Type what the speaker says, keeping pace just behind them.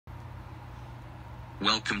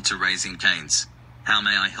Welcome to Raising Canes. How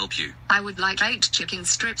may I help you? I would like 8 chicken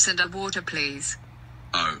strips and a water, please.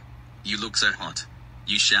 Oh, you look so hot.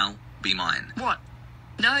 You shall be mine. What?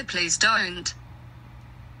 No, please don't.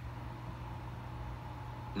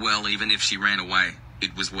 Well, even if she ran away,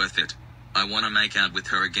 it was worth it. I want to make out with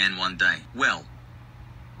her again one day. Well.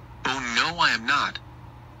 Oh no, I am not.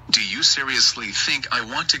 Do you seriously think I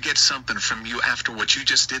want to get something from you after what you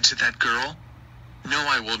just did to that girl? No,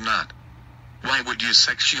 I will not. Why would you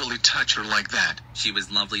sexually touch her like that? She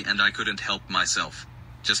was lovely and I couldn't help myself.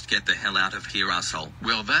 Just get the hell out of here, asshole.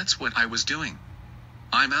 Well, that's what I was doing.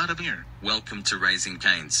 I'm out of here. Welcome to Raising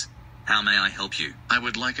Canes. How may I help you? I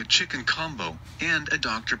would like a chicken combo and a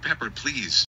Dr. Pepper, please.